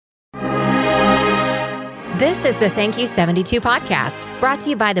This is the Thank You 72 podcast, brought to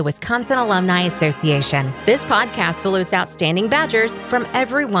you by the Wisconsin Alumni Association. This podcast salutes outstanding Badgers from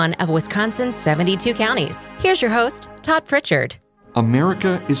every one of Wisconsin's 72 counties. Here's your host, Todd Pritchard.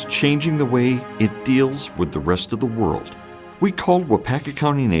 America is changing the way it deals with the rest of the world. We called Waupaca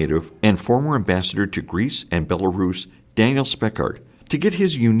County native and former ambassador to Greece and Belarus, Daniel Speckart, to get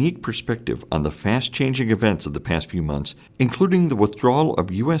his unique perspective on the fast-changing events of the past few months, including the withdrawal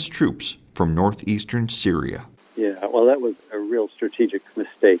of U.S. troops from northeastern Syria. Yeah, well, that was a real strategic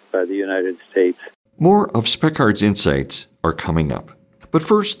mistake by the United States. More of Speckart's insights are coming up. But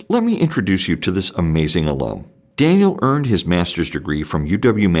first, let me introduce you to this amazing alum. Daniel earned his master's degree from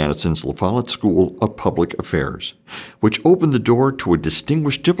UW-Madison's La Follette School of Public Affairs, which opened the door to a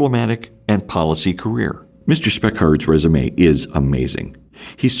distinguished diplomatic and policy career. Mr. Speckart's resume is amazing.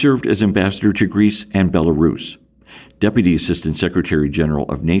 He served as ambassador to Greece and Belarus, Deputy Assistant Secretary General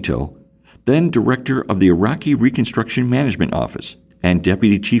of NATO, then Director of the Iraqi Reconstruction Management Office, and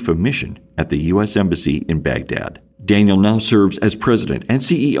Deputy Chief of Mission at the U.S. Embassy in Baghdad. Daniel now serves as President and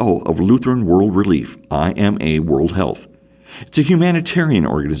CEO of Lutheran World Relief, IMA World Health. It's a humanitarian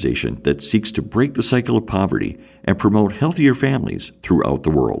organization that seeks to break the cycle of poverty and promote healthier families throughout the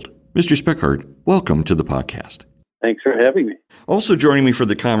world. Mr. Speckart, welcome to the podcast. Thanks for having me. Also joining me for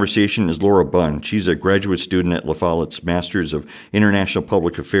the conversation is Laura Bunn. She's a graduate student at La Follette's Masters of International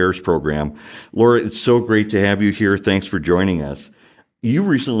Public Affairs program. Laura, it's so great to have you here. Thanks for joining us. You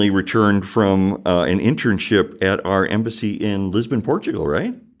recently returned from an internship at our embassy in Lisbon, Portugal,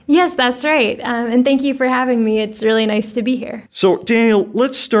 right? Yes, that's right. And thank you for having me. It's really nice to be here. So, Daniel,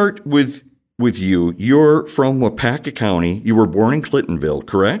 let's start with you. You're from Waupaca County. You were born in Clintonville,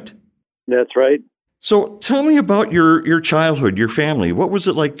 correct? That's right. So tell me about your childhood, your family. What was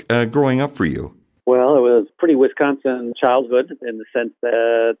it like growing up for you? Well, it was pretty Wisconsin childhood in the sense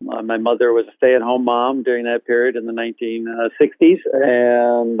that my mother was a stay-at-home mom during that period in the 1960s,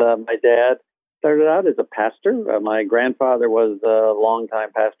 and my dad started out as a pastor. My grandfather was a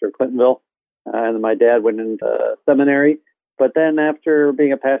longtime pastor of Clintonville, and my dad went into seminary. But then after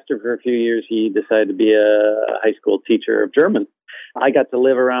being a pastor for a few years, he decided to be a high school teacher of German. I got to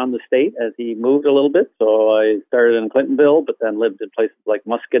live around the state as he moved a little bit. So I started in Clintonville, but then lived in places like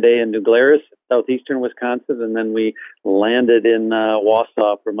Muscadet and New Glarus, southeastern Wisconsin. And then we landed in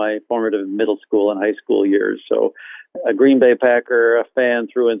Wausau for my formative middle school and high school years. So a Green Bay Packer, a fan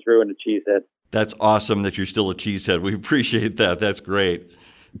through and through, and a cheesehead. That's awesome that you're still a cheesehead. We appreciate that. That's great.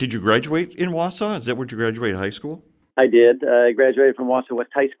 Did you graduate in Wausau? Is that where you graduated high school? I did. I graduated from Wausau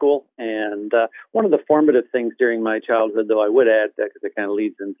West High School, and one of the formative things during my childhood, though I would add, because it kind of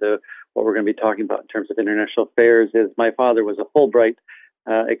leads into what we're going to be talking about in terms of international affairs, is my father was a Fulbright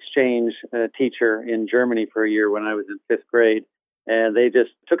exchange teacher in Germany for a year when I was in fifth grade, and they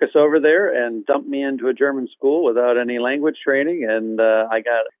just took us over there and dumped me into a German school without any language training, and I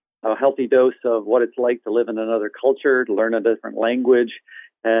got a healthy dose of what it's like to live in another culture, to learn a different language,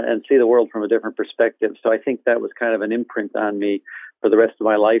 and see the world from a different perspective. So I think that was kind of an imprint on me for the rest of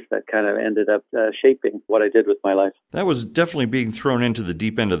my life that kind of ended up shaping what I did with my life. That was definitely being thrown into the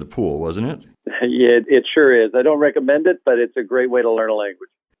deep end of the pool, wasn't it? Yeah, it sure is. I don't recommend it, but it's a great way to learn a language.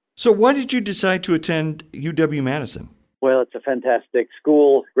 So why did you decide to attend UW-Madison? Well, it's a fantastic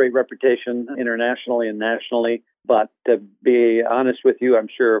school, great reputation internationally and nationally. But to be honest with you, I'm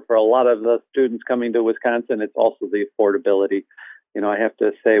sure for a lot of the students coming to Wisconsin, it's also the affordability. You know, I have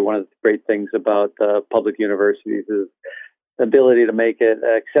to say one of the great things about public universities is the ability to make it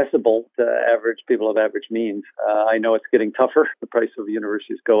accessible to average people of average means. I know it's getting tougher. The price of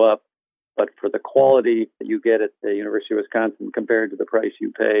universities go up. But for the quality that you get at the University of Wisconsin compared to the price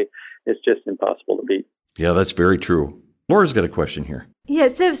you pay, it's just impossible to beat. Yeah, that's very true. Laura's got a question here. Yeah,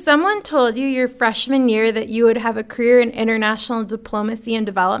 so if someone told you your freshman year that you would have a career in international diplomacy and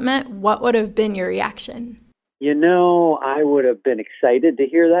development, what would have been your reaction? You know, I would have been excited to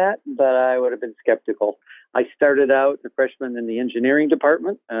hear that, but I would have been skeptical. I started out as a freshman in the engineering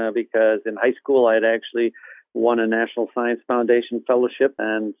department because in high school I had actually won a National Science Foundation fellowship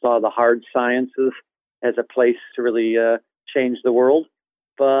and saw the hard sciences as a place to really change the world.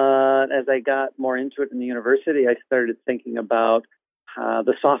 But as I got more into it in the university, I started thinking about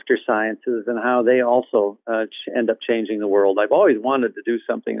the softer sciences and how they also end up changing the world. I've always wanted to do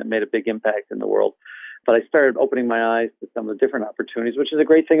something that made a big impact in the world. But I started opening my eyes to some of the different opportunities, which is a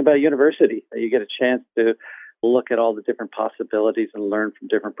great thing about university. You get a chance to look at all the different possibilities and learn from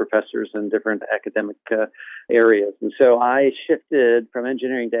different professors in different academic areas. And so I shifted from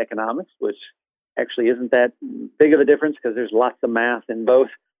engineering to economics, which actually isn't that big of a difference because there's lots of math in both,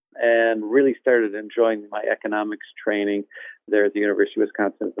 and really started enjoying my economics training there at the University of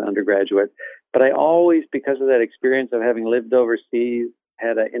Wisconsin as an undergraduate. But I always, because of that experience of having lived overseas,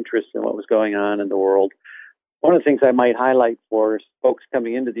 had an interest in what was going on in the world. One of the things I might highlight for folks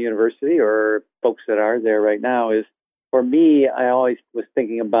coming into the university or folks that are there right now is, for me, I always was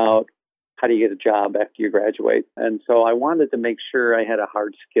thinking about how do you get a job after you graduate. And so I wanted to make sure I had a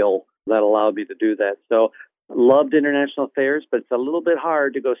hard skill that allowed me to do that. So loved international affairs, but it's a little bit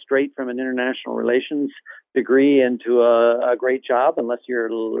hard to go straight from an international relations degree into a great job unless you're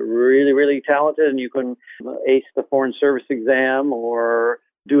really, really talented and you can ace the Foreign Service exam or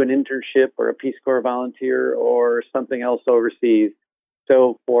do an internship or a Peace Corps volunteer or something else overseas.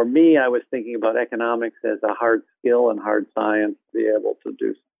 So for me, I was thinking about economics as a hard skill and hard science to be able to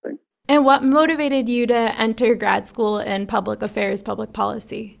do something. And what motivated you to enter grad school in public affairs, public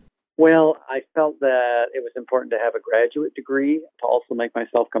policy? Well, I felt that it was important to have a graduate degree to also make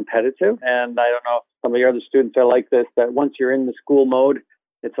myself competitive. And I don't know if some of your other students are like this, that once you're in the school mode,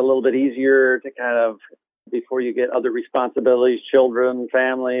 it's a little bit easier to kind of, before you get other responsibilities, children,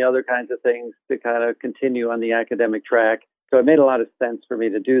 family, other kinds of things, to kind of continue on the academic track. So it made a lot of sense for me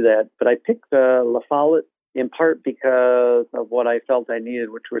to do that. But I picked La Follette in part because of what I felt I needed,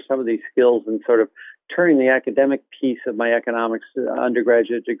 which were some of these skills in sort of turning the academic piece of my economics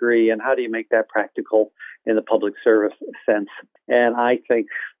undergraduate degree and how do you make that practical in the public service sense. And I think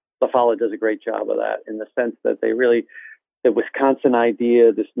La Follette does a great job of that in the sense that they really, the Wisconsin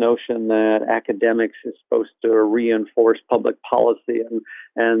idea, this notion that academics is supposed to reinforce public policy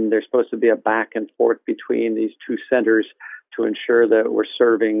and there's supposed to be a back and forth between these two centers to ensure that we're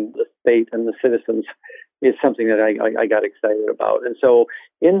serving the state and the citizens is something that I got excited about. And so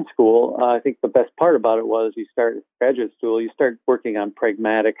in school, I think the best part about it was you start graduate school, you start working on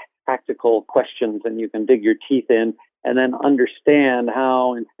pragmatic, practical questions, and you can dig your teeth in and then understand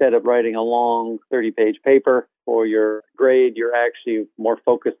how instead of writing a long 30-page paper for your grade, you're actually more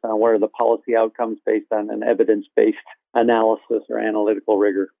focused on what are the policy outcomes based on an evidence-based analysis or analytical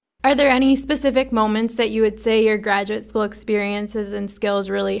rigor. Are there any specific moments that you would say your graduate school experiences and skills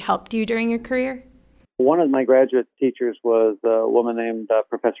really helped you during your career? One of my graduate teachers was a woman named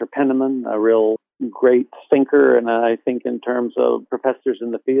Professor Penniman, a real great thinker, and I think in terms of professors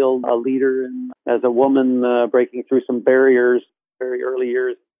in the field, a leader. And as a woman breaking through some barriers, very early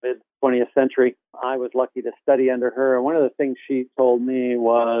years, mid-20th century, I was lucky to study under her. And one of the things she told me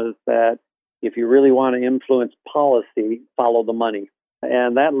was that if you really want to influence policy, follow the money.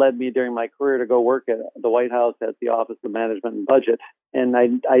 And that led me during my career to go work at the White House at the Office of Management and Budget. And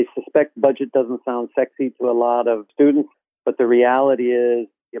I suspect budget doesn't sound sexy to a lot of students, but the reality is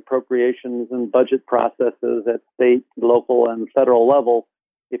the appropriations and budget processes at state, local, and federal level,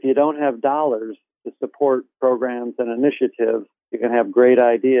 if you don't have dollars to support programs and initiatives, you can have great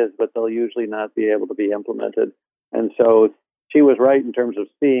ideas, but they'll usually not be able to be implemented. And so she was right in terms of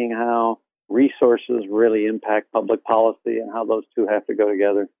seeing how resources really impact public policy and how those two have to go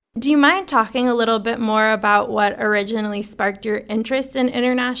together. Do you mind talking a little bit more about what originally sparked your interest in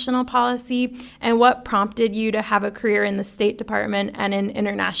international policy and what prompted you to have a career in the State Department and in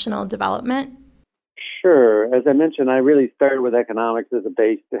international development? Sure. As I mentioned, I really started with economics as a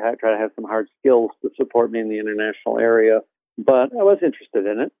base to try to have some hard skills to support me in the international area. But I was interested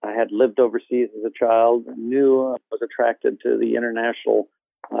in it. I had lived overseas as a child, knew I was attracted to the international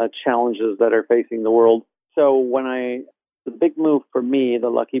challenges that are facing the world. So the big move for me,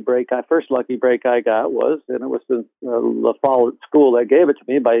 first lucky break I got was, and it was the La Follette School that gave it to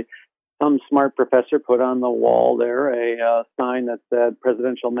me by some smart professor put on the wall there a sign that said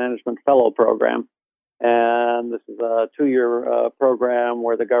Presidential Management Fellow Program. And this is a 2-year program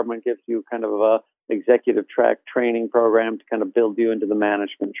where the government gives you kind of a executive track training program to kind of build you into the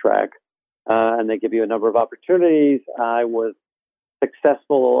management track. And they give you a number of opportunities. I was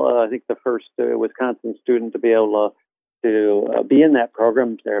successful, I think the first Wisconsin student to be able to be in that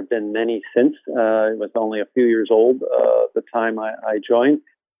program. There have been many since. It was only a few years old the time I joined.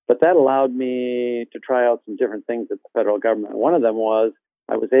 But that allowed me to try out some different things at the federal government. One of them was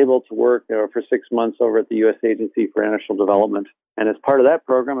I was able to work for 6 months over at the U.S. Agency for International Development. And as part of that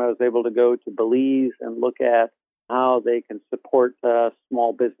program, I was able to go to Belize and look at how they can support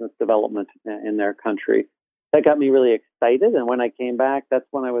small business development in their country. That got me really excited. And when I came back, that's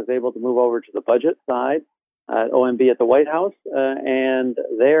when I was able to move over to the budget side at OMB at the White House. And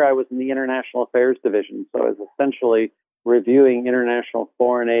there I was in the International Affairs Division. So I was essentially reviewing international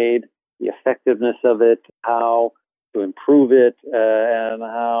foreign aid, the effectiveness of it, how to improve it, and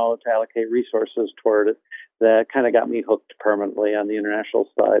how to allocate resources toward it. That kind of got me hooked permanently on the international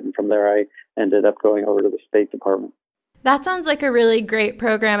side. And from there, I ended up going over to the State Department. That sounds like a really great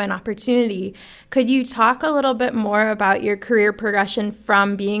program and opportunity. Could you talk a little bit more about your career progression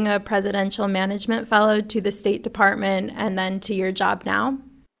from being a presidential management fellow to the State Department and then to your job now?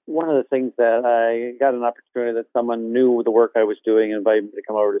 One of the things that I got an opportunity that someone knew the work I was doing and invited me to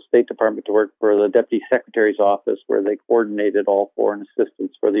come over to the State Department to work for the Deputy Secretary's office, where they coordinated all foreign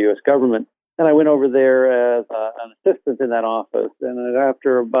assistance for the U.S. government. And I went over there as an assistant in that office. And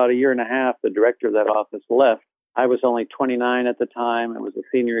after about a year and a half, the director of that office left. I was only 29 at the time. It was a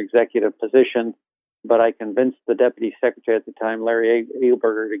senior executive position, but I convinced the deputy secretary at the time, Larry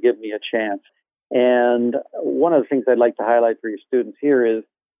Eilberger, to give me a chance. And one of the things I'd like to highlight for your students here is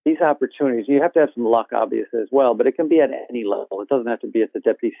these opportunities. You have to have some luck, obviously, as well, but it can be at any level. It doesn't have to be at the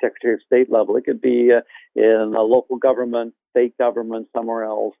deputy secretary of state level. It could be in a local government, state government, somewhere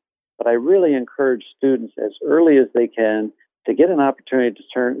else. But I really encourage students as early as they can to get an opportunity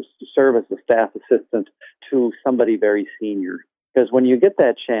to serve as a staff assistant to somebody very senior. Because when you get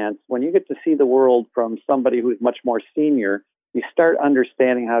that chance, when you get to see the world from somebody who's much more senior, you start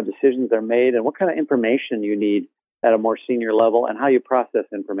understanding how decisions are made and what kind of information you need at a more senior level and how you process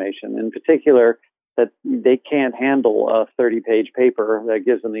information. In particular, that they can't handle a 30-page paper that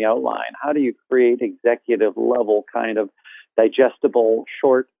gives them the outline. How do you create executive level kind of digestible,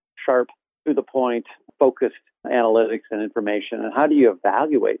 short, sharp, to the point, focused analytics and information? And how do you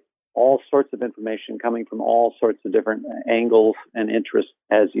evaluate all sorts of information coming from all sorts of different angles and interests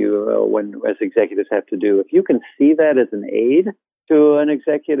as executives have to do? If you can see that as an aid to an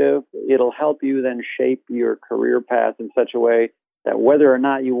executive, it'll help you then shape your career path in such a way that whether or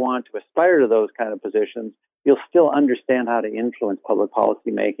not you want to aspire to those kind of positions, you'll still understand how to influence public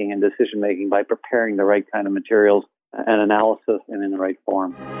policy making and decision making by preparing the right kind of materials and analysis and in the right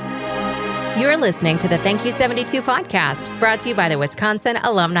form. You're listening to the Thank You 72 podcast, brought to you by the Wisconsin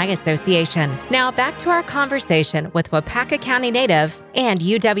Alumni Association. Now back to our conversation with Waupaca County native and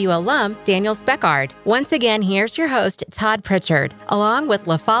UW alum Daniel Speckard. Once again, here's your host, Todd Pritchard, along with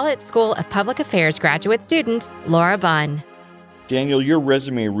La Follette School of Public Affairs graduate student, Laura Bunn. Daniel, your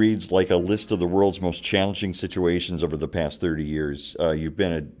resume reads like a list of the world's most challenging situations over the past 30 years. You've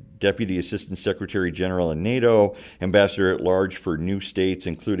been a Deputy Assistant Secretary General in NATO, Ambassador at Large for new states,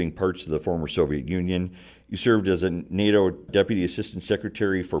 including parts of the former Soviet Union. You served as a NATO Deputy Assistant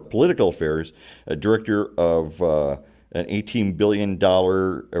Secretary for Political Affairs, a Director of an $18 billion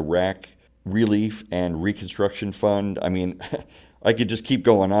Iraq Relief and Reconstruction Fund. I mean, I could just keep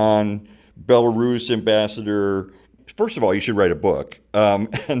going on. Belarus Ambassador. First of all, you should write a book.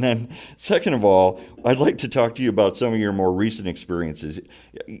 And then second of all, I'd like to talk to you about some of your more recent experiences.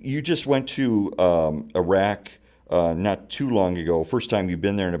 You just went to Iraq not too long ago, first time you've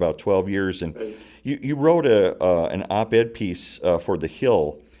been there in about 12 years. And you wrote an op-ed piece for The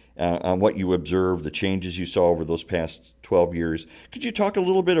Hill on what you observed, the changes you saw over those past 12 years. Could you talk a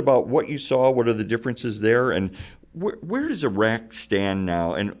little bit about what you saw, what are the differences there, and where does Iraq stand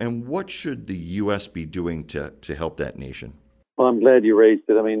now, and what should the U.S. be doing to help that nation? Well, I'm glad you raised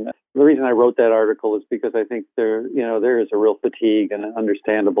it. I mean, the reason I wrote that article is because I think there is a real fatigue and an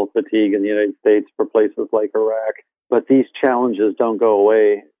understandable fatigue in the United States for places like Iraq. But these challenges don't go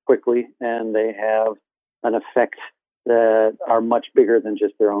away quickly, and they have an effect that are much bigger than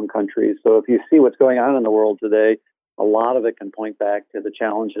just their own countries. So if you see what's going on in the world today, a lot of it can point back to the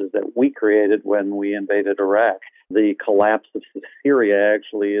challenges that we created when we invaded Iraq. The collapse of Syria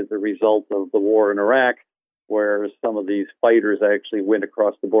actually is a result of the war in Iraq, where some of these fighters actually went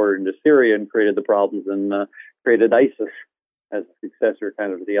across the border into Syria and created the problems and created ISIS as a successor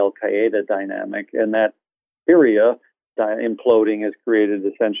kind of the Al-Qaeda dynamic. And that Syria imploding has created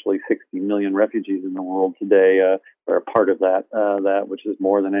essentially 60 million refugees in the world today, or a part of that, which is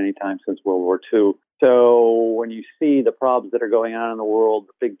more than any time since World War II. So when you see the problems that are going on in the world,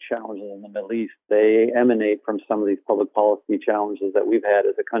 the big challenges in the Middle East, they emanate from some of these public policy challenges that we've had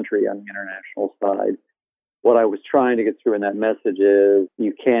as a country on the international side. What I was trying to get through in that message is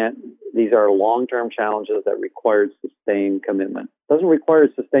these are long-term challenges that require sustained commitment. It doesn't require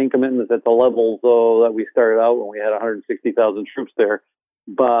sustained commitments at the levels that we started out when we had 160,000 troops there,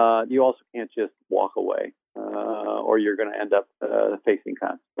 but you also can't just walk away or you're going to end up facing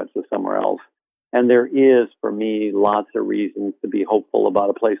consequences somewhere else. And there is, for me, lots of reasons to be hopeful about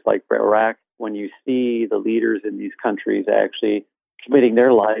a place like Iraq when you see the leaders in these countries actually committing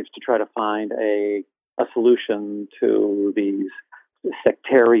their lives to try to find a solution to these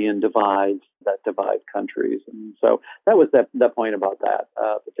sectarian divides that divide countries. And so that was that point about that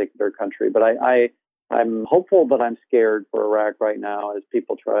particular country. But I'm hopeful, but I'm scared for Iraq right now as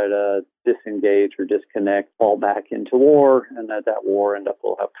people try to disengage or disconnect, fall back into war, and that war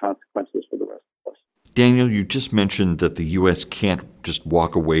will have consequences for the rest of us. Daniel, you just mentioned that the U.S. can't just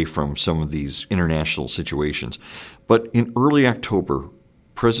walk away from some of these international situations. But in early October,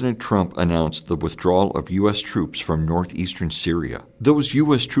 President Trump announced the withdrawal of U.S. troops from northeastern Syria. Those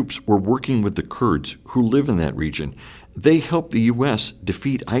U.S. troops were working with the Kurds who live in that region. They helped the U.S.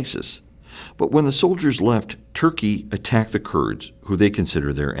 defeat ISIS. But when the soldiers left, Turkey attacked the Kurds, who they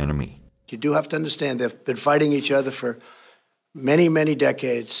consider their enemy. You do have to understand they've been fighting each other for many, many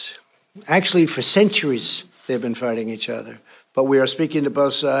decades. Actually, for centuries, they've been fighting each other. But we are speaking to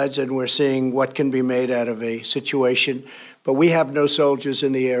both sides, and we're seeing what can be made out of a situation. But we have no soldiers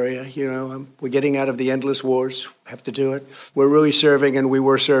in the area. We're getting out of the endless wars. We have to do it. We're really serving, and we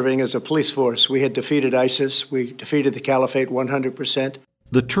were serving as a police force. We had defeated ISIS. We defeated the caliphate 100%.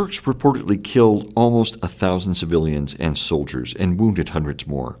 The Turks reportedly killed almost 1,000 civilians and soldiers and wounded hundreds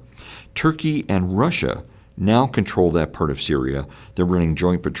more. Turkey and Russia now control that part of Syria. They're running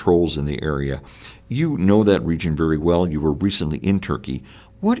joint patrols in the area. You know that region very well. You were recently in Turkey.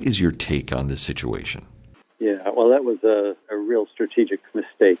 What is your take on this situation? Yeah, well, that was a real strategic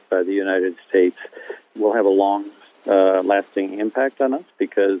mistake by the United States. Will have a long-lasting impact on us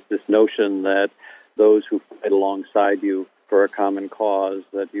because this notion that those who fight alongside you for a common cause,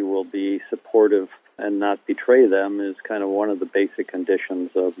 that you will be supportive and not betray them, is kind of one of the basic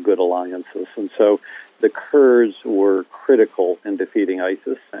conditions of good alliances. And so the Kurds were critical in defeating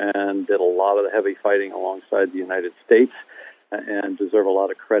ISIS and did a lot of the heavy fighting alongside the United States and deserve a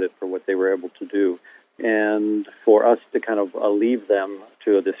lot of credit for what they were able to do. And for us to kind of leave them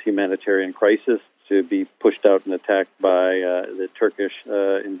to this humanitarian crisis, to be pushed out and attacked by the Turkish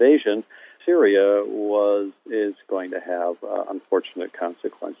invasion, Syria is going to have unfortunate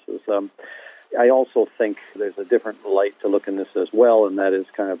consequences. I also think there's a different light to look in this as well, and that is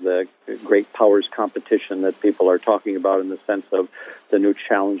kind of the great powers competition that people are talking about in the sense of the new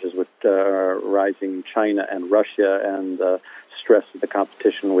challenges with rising China and Russia and stress of the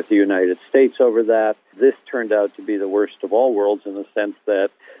competition with the United States over that. This turned out to be the worst of all worlds in the sense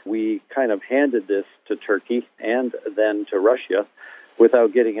that we kind of handed this to Turkey and then to Russia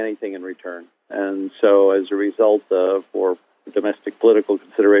without getting anything in return. And so as a result of, for domestic political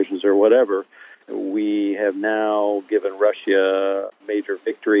considerations or whatever, we have now given Russia a major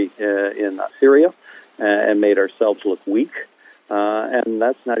victory in Syria and made ourselves look weak. And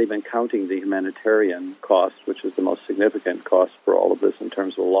that's not even counting the humanitarian cost, which is the most significant cost for all of this in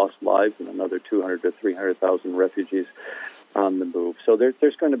terms of lost lives and another 200 to 300,000 refugees on the move. So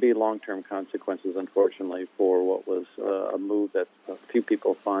there's going to be long-term consequences, unfortunately, for what was a move that a few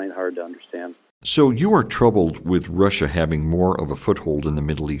people find hard to understand. So you are troubled with Russia having more of a foothold in the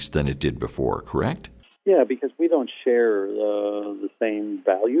Middle East than it did before, correct? Yeah, because we don't share the same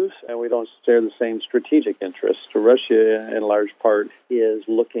values and we don't share the same strategic interests. Russia, in large part, is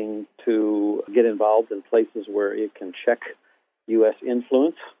looking to get involved in places where it can check U.S.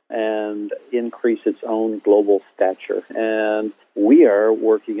 influence and increase its own global stature. And we are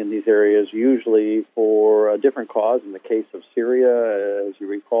working in these areas usually for a different cause. In the case of Syria, as you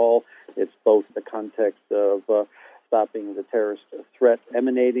recall, it's both the context of stopping the terrorist threat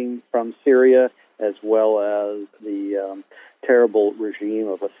emanating from Syria, as well as the terrible regime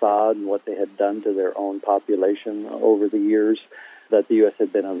of Assad and what they had done to their own population over the years that the U.S.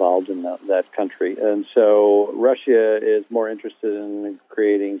 had been involved in that country. And so Russia is more interested in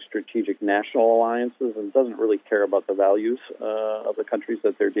creating strategic national alliances and doesn't really care about the values of the countries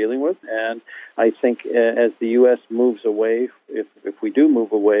that they're dealing with. And I think as the U.S. moves away, if we do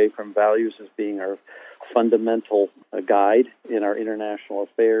move away from values as being our fundamental guide in our international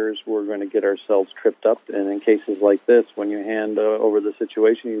affairs, we're going to get ourselves tripped up. And in cases like this, when you hand over the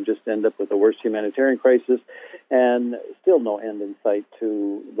situation, you just end up with a worse humanitarian crisis and still no end in sight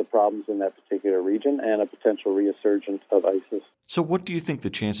to the problems in that particular region and a potential resurgence of ISIS. So what do you think the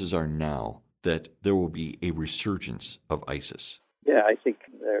chances are now that there will be a resurgence of ISIS? Yeah, I think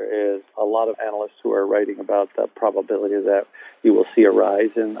there is a lot of analysts who are writing about the probability that you will see a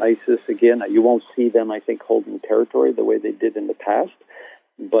rise in ISIS again. You won't see them, I think, holding territory the way they did in the past,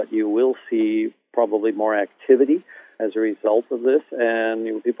 but you will see probably more activity as a result of this,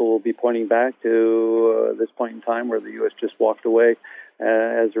 and people will be pointing back to this point in time where the U.S. just walked away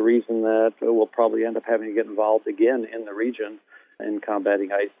as a reason that we'll probably end up having to get involved again in the region in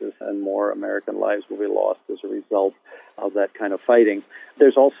combating ISIS, and more American lives will be lost as a result of that kind of fighting.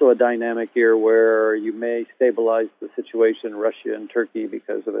 There's also a dynamic here where you may stabilize the situation. Russia and Turkey,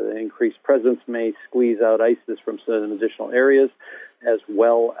 because of an increased presence, may squeeze out ISIS from certain additional areas, as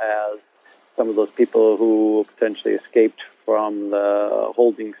well as some of those people who potentially escaped from the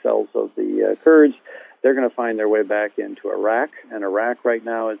holding cells of the Kurds they're going to find their way back into Iraq. And Iraq right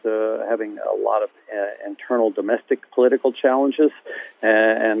now is having a lot of internal domestic political challenges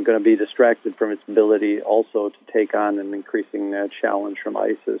and going to be distracted from its ability also to take on an increasing challenge from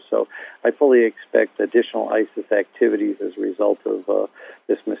ISIS. So I fully expect additional ISIS activities as a result of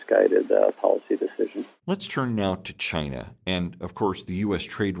this misguided policy decision. Let's turn now to China. And, of course, the U.S.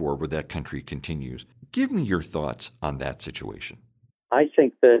 trade war with that country continues. Give me your thoughts on that situation. I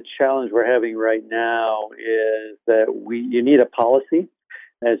think the challenge we're having right now is that you need a policy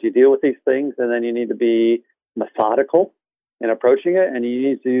as you deal with these things, and then you need to be methodical in approaching it, and you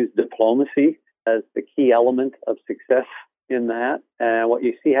need to use diplomacy as the key element of success in that. And what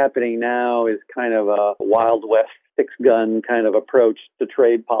you see happening now is kind of a Wild West six-gun kind of approach to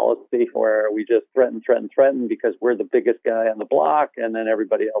trade policy where we just threaten because we're the biggest guy on the block, and then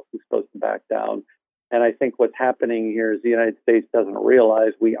everybody else is supposed to back down. And I think what's happening here is the United States doesn't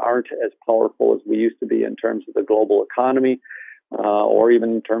realize we aren't as powerful as we used to be in terms of the global economy or even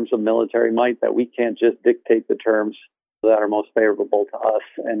in terms of military might, that we can't just dictate the terms that are most favorable to us.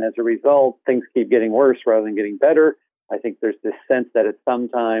 And as a result, things keep getting worse rather than getting better. I think there's this sense that at some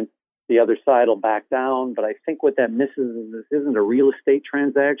time the other side will back down. But I think what that misses is this isn't a real estate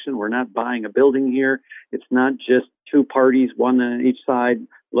transaction. We're not buying a building here. It's not just two parties, one on each side,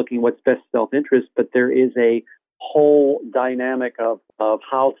 looking what's best self-interest, but there is a whole dynamic of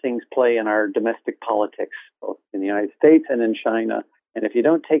how things play in our domestic politics, both in the United States and in China. And if you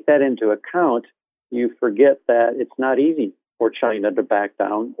don't take that into account, you forget that it's not easy for China to back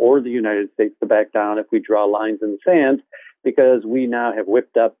down or the United States to back down if we draw lines in the sand, because we now have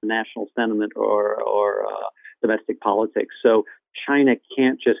whipped up national sentiment or domestic politics. So China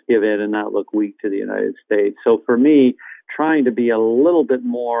can't just give in and not look weak to the United States. So for me, trying to be a little bit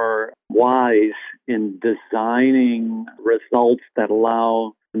more wise in designing results that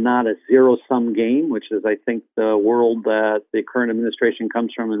allow not a zero-sum game, which is, I think, the world that the current administration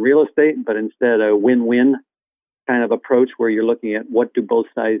comes from in real estate, but instead a win-win kind of approach where you're looking at what do both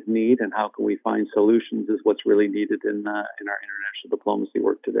sides need and how can we find solutions is what's really needed in our international diplomacy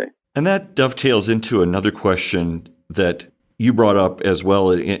work today. And that dovetails into another question that you brought up as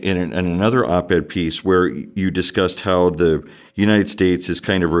well in another op-ed piece where you discussed how the United States has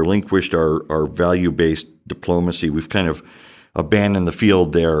kind of relinquished our value-based diplomacy. We've kind of abandoned the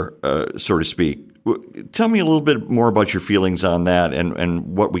field there, so to speak. Tell me a little bit more about your feelings on that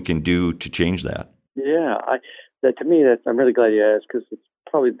and what we can do to change that. Yeah, I'm really glad you asked, because it's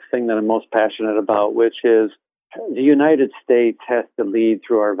probably the thing that I'm most passionate about, which is the United States has to lead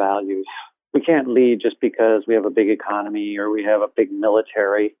through our values. We can't lead just because we have a big economy or we have a big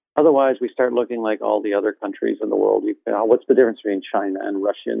military. Otherwise, we start looking like all the other countries in the world. What's the difference between China and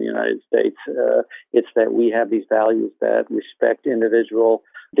Russia and the United States? It's that we have these values that respect individual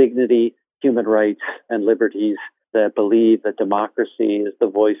dignity, human rights, and liberties, that believe that democracy is the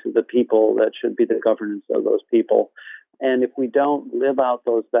voice of the people, that should be the governance of those people. And if we don't live out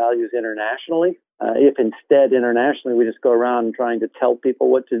those values internationally, if instead internationally we just go around trying to tell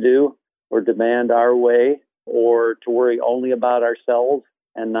people what to do, or demand our way, or to worry only about ourselves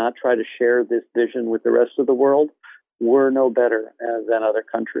and not try to share this vision with the rest of the world, we're no better than other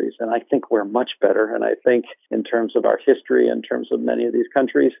countries. And I think we're much better. And I think in terms of our history, in terms of many of these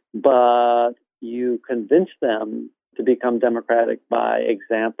countries, but you convince them to become democratic by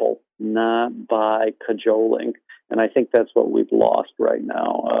example, not by cajoling. And I think that's what we've lost right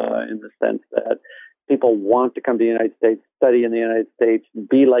now, in the sense that people want to come to the United States, study in the United States,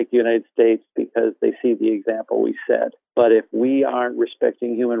 be like the United States because they see the example we set. But if we aren't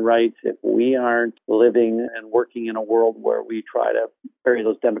respecting human rights, if we aren't living and working in a world where we try to carry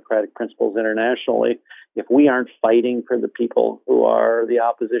those democratic principles internationally, if we aren't fighting for the people who are the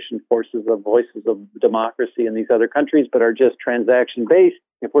opposition forces of voices of democracy in these other countries, but are just transaction-based,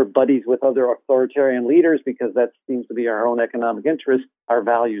 if we're buddies with other authoritarian leaders because that seems to be our own economic interest, our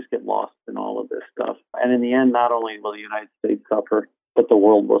values get lost in all of this stuff. And in the end, not only will the United States suffer, but the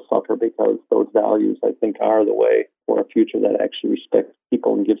world will suffer, because those values, I think, are the way for a future that actually respects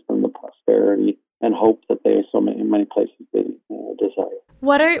people and gives them the prosperity and hope that they so many places they desire.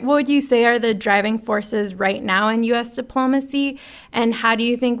 What would you say are the driving forces right now in U.S. diplomacy, and how do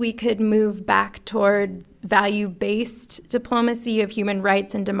you think we could move back toward value-based diplomacy of human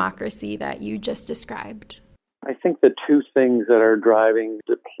rights and democracy that you just described? I think the two things that are driving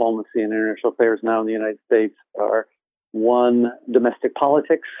diplomacy and international affairs now in the United States are, one, domestic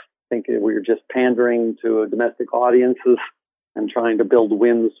politics. I think we're just pandering to domestic audiences and trying to build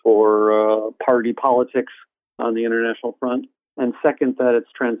wins for party politics on the international front. And second, that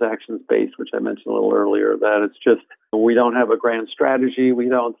it's transactions-based, which I mentioned a little earlier, that it's just, we don't have a grand strategy. We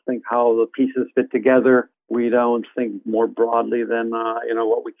don't think how the pieces fit together. We don't think more broadly than,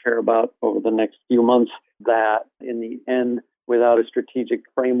 what we care about over the next few months, that in the end, without a strategic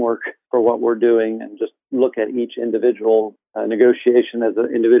framework for what we're doing and just look at each individual negotiation as an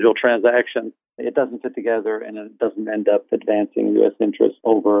individual transaction, it doesn't fit together and it doesn't end up advancing U.S. interests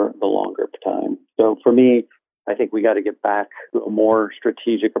over the longer time. So for me, I think we got to get back to a more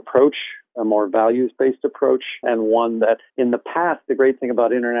strategic approach, a more values-based approach, and one that in the past, the great thing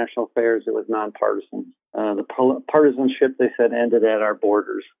about international affairs, it was nonpartisan. The partisanship, they said, ended at our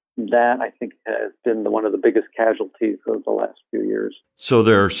borders. That, I think, has been one of the biggest casualties of the last few years. So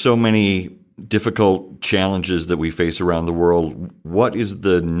there are so many difficult challenges that we face around the world. What is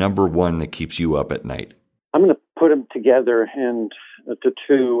the number one that keeps you up at night? I'm going to put them together into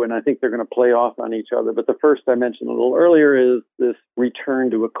two, and I think they're going to play off on each other. But the first I mentioned a little earlier is this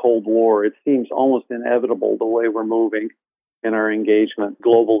return to a Cold War. It seems almost inevitable the way we're moving in our engagement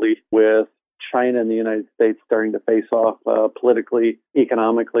globally, with China and the United States starting to face off politically,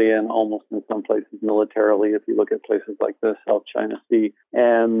 economically, and almost in some places militarily, if you look at places like the South China Sea.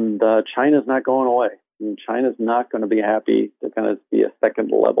 And China's not going away. And China's not going to be happy to kind of be a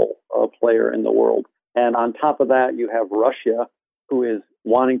second level player in the world. And on top of that, you have Russia, who is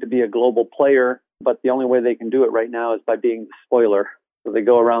wanting to be a global player, but the only way they can do it right now is by being the spoiler. So they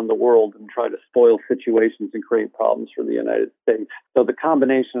go around the world and try to spoil situations and create problems for the United States. So the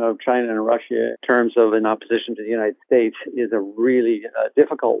combination of China and Russia in terms of in opposition to the United States is a really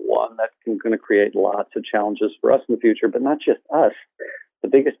difficult one that's going to create lots of challenges for us in the future, but not just us. The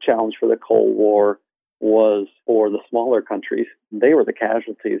biggest challenge for the Cold War was for the smaller countries. They were the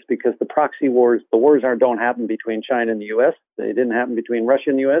casualties because the proxy wars, the wars don't happen between China and the U.S. They didn't happen between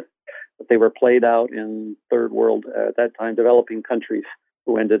Russia and the U.S., but they were played out in third world, at that time, developing countries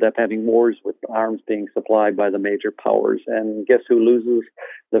who ended up having wars with arms being supplied by the major powers. And guess who loses?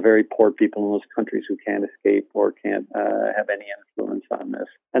 The very poor people in those countries who can't escape or can't have any influence on this.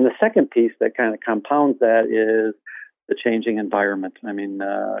 And the second piece that kind of compounds that is the changing environment. I mean,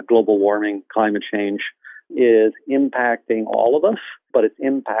 global warming, climate change is impacting all of us, but it's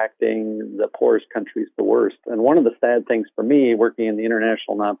impacting the poorest countries the worst. And one of the sad things for me, working in the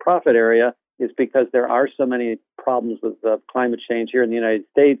international nonprofit area, is because there are so many problems with climate change here in the United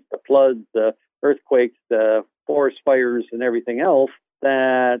States, the floods, the earthquakes, the forest fires, and everything else,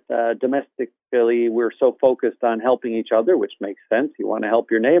 that domestically we're so focused on helping each other, which makes sense. You want to help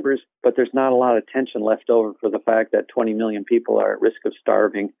your neighbors, but there's not a lot of attention left over for the fact that 20 million people are at risk of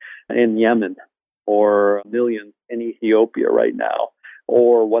starving in Yemen, or millions in Ethiopia right now,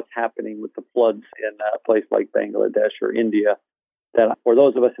 or what's happening with the floods in a place like Bangladesh or India. That for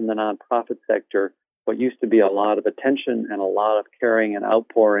those of us in the nonprofit sector, what used to be a lot of attention and a lot of caring and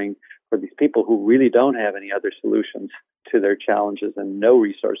outpouring for these people who really don't have any other solutions to their challenges and no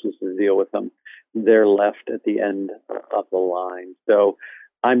resources to deal with them, they're left at the end of the line. So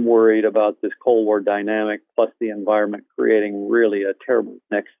I'm worried about this Cold War dynamic plus the environment creating really a terrible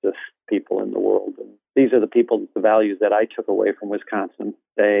nexus people in the world. And these are the people, the values that I took away from Wisconsin,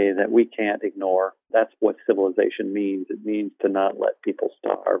 say that we can't ignore. That's what civilization means. It means to not let people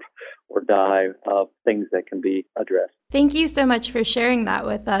starve or die of things that can be addressed. Thank you so much for sharing that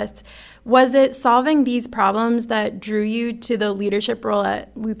with us. Was it solving these problems that drew you to the leadership role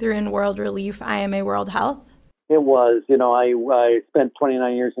at Lutheran World Relief, IMA World Health? It was. I spent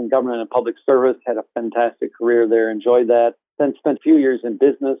 29 years in government and public service, had a fantastic career there, enjoyed that. Then spent a few years in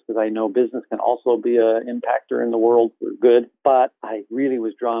business because I know business can also be an impactor in the world for good. But I really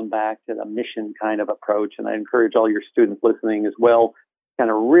was drawn back to the mission kind of approach. And I encourage all your students listening as well,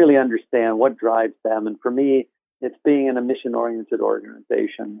 kind of really understand what drives them. And for me, it's being in a mission-oriented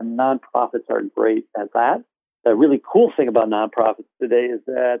organization. And nonprofits are great at that. The really cool thing about nonprofits today is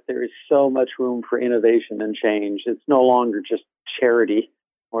that there is so much room for innovation and change. It's no longer just charity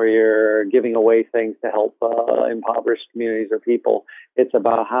where you're giving away things to help impoverished communities or people. It's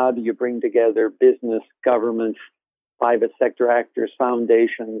about how do you bring together business, governments, private sector actors,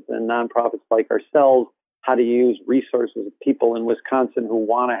 foundations, and nonprofits like ourselves. How do you use resources of people in Wisconsin who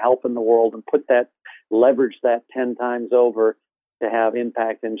want to help in the world and leverage that 10 times over to have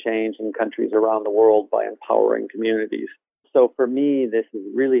impact and change in countries around the world by empowering communities. So for me, this is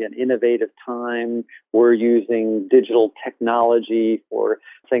really an innovative time. We're using digital technology for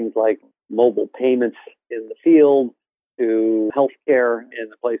things like mobile payments in the field, to healthcare in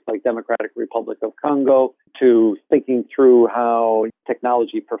a place like Democratic Republic of Congo, to thinking through how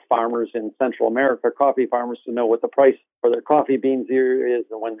technology for farmers in Central America, coffee farmers, to know what the price for their coffee beans here is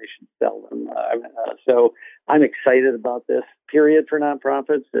and when they should sell them. So I'm excited about this period for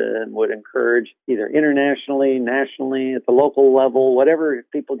nonprofits and would encourage either internationally, nationally, at the local level, whatever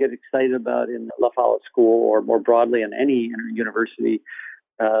people get excited about in La Follette School or more broadly in any university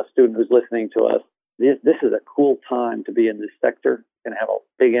student who's listening to us. This is a cool time to be in this sector. It can have a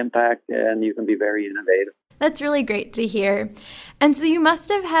big impact and you can be very innovative. That's really great to hear. And so you must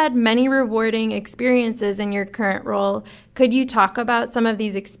have had many rewarding experiences in your current role. Could you talk about some of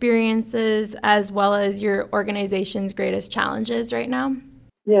these experiences as well as your organization's greatest challenges right now?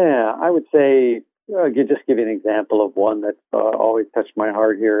 Yeah, I would say, just give you an example of one that's always touched my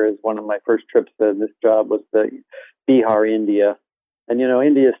heart here is one of my first trips in this job was to Bihar, India. And,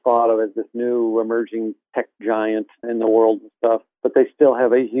 India is thought of as this new emerging tech giant in the world and stuff, but they still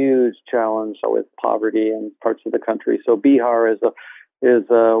have a huge challenge with poverty in parts of the country. So Bihar is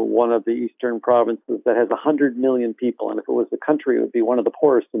one of the eastern provinces that has 100 million people. And if it was a country, it would be one of the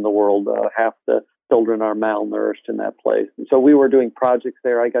poorest in the world. Half the children are malnourished in that place. And so we were doing projects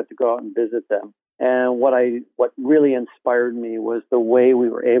there. I got to go out and visit them. And what really inspired me was the way we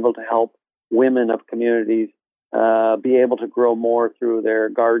were able to help women of communities be able to grow more through their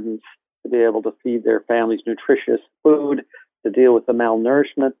gardens, to be able to feed their families nutritious food, to deal with the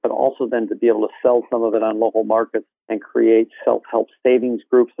malnourishment, but also then to be able to sell some of it on local markets and create self-help savings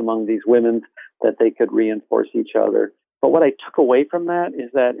groups among these women that they could reinforce each other. But what I took away from that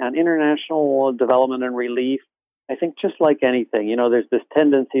is that on international development and relief, I think just like anything, there's this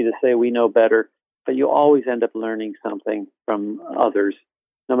tendency to say we know better, but you always end up learning something from others,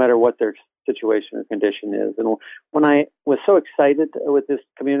 no matter what their situation or condition is. And when I was so excited with this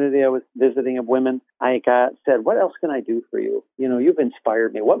community I was visiting of women, I said, what else can I do for you? You've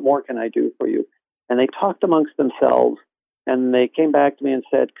inspired me. What more can I do for you? And they talked amongst themselves and they came back to me and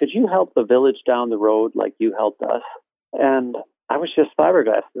said, could you help the village down the road like you helped us? And I was just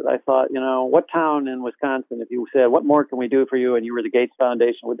flabbergasted. I thought, what town in Wisconsin, if you said, what more can we do for you? And you were the Gates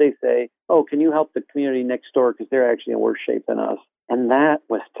Foundation, would they say, oh, can you help the community next door because they're actually in worse shape than us? And that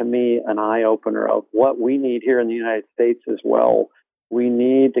was, to me, an eye-opener of what we need here in the United States as well. We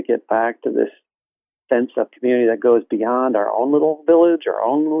need to get back to this sense of community that goes beyond our own little village, our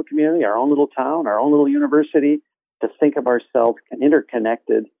own little community, our own little town, our own little university, to think of ourselves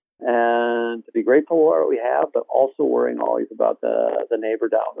interconnected and to be grateful for what we have, but also worrying always about the neighbor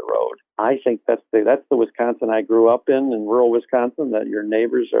down the road. I think that's the Wisconsin I grew up in rural Wisconsin, that your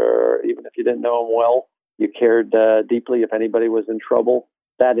neighbors are, even if you didn't know them well, you cared deeply if anybody was in trouble.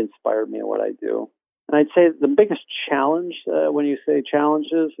 That inspired me in what I do. And I'd say the biggest challenge, when you say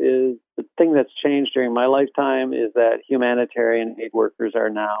challenges, is the thing that's changed during my lifetime is that humanitarian aid workers are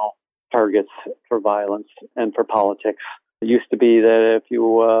now targets for violence and for politics. It used to be that if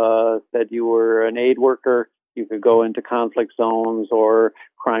you said you were an aid worker, you could go into conflict zones or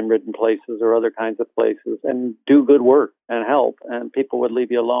crime-ridden places or other kinds of places and do good work and help, and people would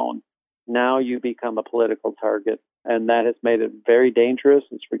leave you alone. Now you become a political target, and that has made it very dangerous.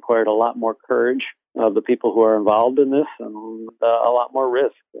 It's required a lot more courage of the people who are involved in this and a lot more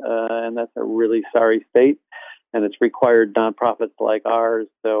risk, and that's a really sorry state. And it's required nonprofits like ours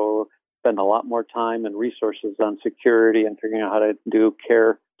to spend a lot more time and resources on security and figuring out how to do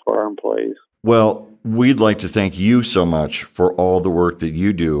care for our employees. Well, we'd like to thank you so much for all the work that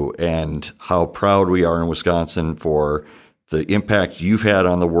you do and how proud we are in Wisconsin for the impact you've had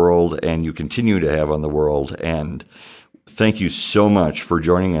on the world and you continue to have on the world. And thank you so much for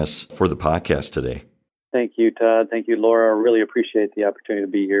joining us for the podcast today. Thank you, Todd. Thank you, Laura. I really appreciate the opportunity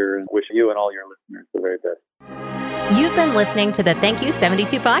to be here and wish you and all your listeners the very best. You've been listening to the Thank You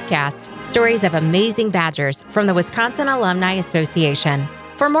 72 podcast, stories of amazing Badgers from the Wisconsin Alumni Association.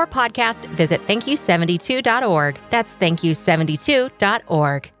 For more podcasts, visit thankyou72.org. That's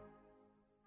thankyou72.org.